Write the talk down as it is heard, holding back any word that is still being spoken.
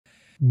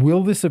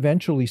Will this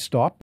eventually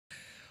stop?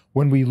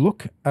 When we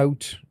look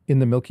out in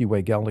the Milky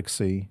Way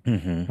galaxy,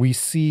 we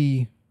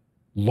see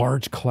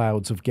large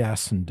clouds of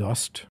gas and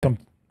dust,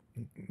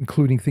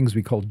 including things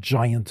we call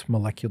giant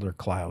molecular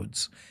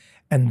clouds.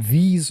 And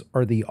these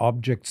are the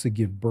objects that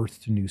give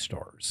birth to new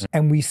stars.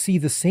 And we see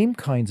the same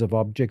kinds of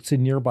objects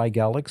in nearby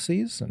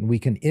galaxies, and we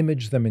can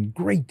image them in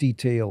great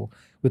detail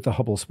with the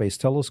Hubble Space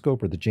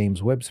Telescope or the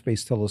James Webb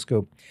Space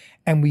Telescope.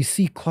 And we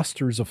see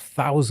clusters of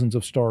thousands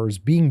of stars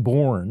being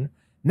born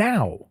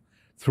now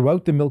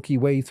throughout the Milky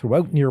Way,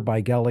 throughout nearby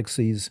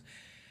galaxies.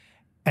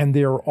 And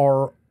there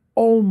are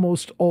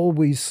almost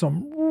always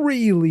some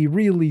really,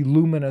 really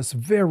luminous,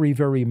 very,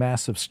 very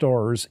massive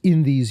stars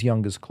in these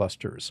youngest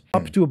clusters,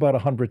 up to about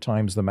 100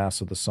 times the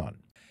mass of the sun.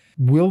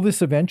 Will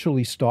this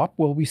eventually stop?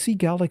 Well, we see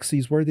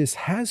galaxies where this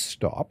has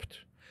stopped,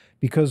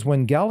 because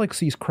when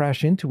galaxies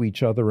crash into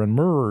each other and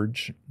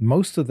merge,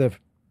 most of the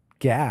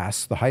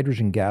gas, the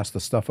hydrogen gas, the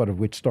stuff out of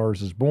which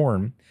stars is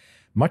born,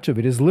 much of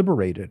it is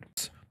liberated.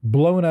 It's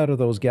blown out of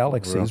those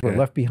galaxies. We're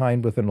left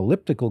behind with an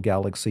elliptical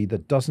galaxy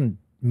that doesn't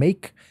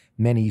make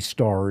many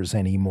stars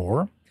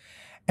anymore.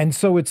 And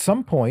so at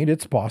some point,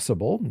 it's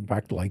possible, in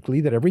fact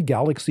likely, that every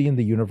galaxy in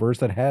the universe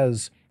that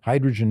has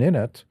hydrogen in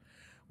it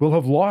will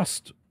have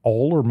lost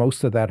all or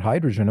most of that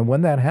hydrogen. And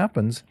when that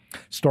happens,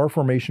 star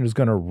formation is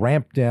going to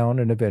ramp down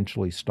and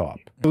eventually stop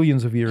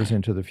billions of years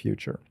into the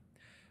future.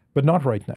 But not right now.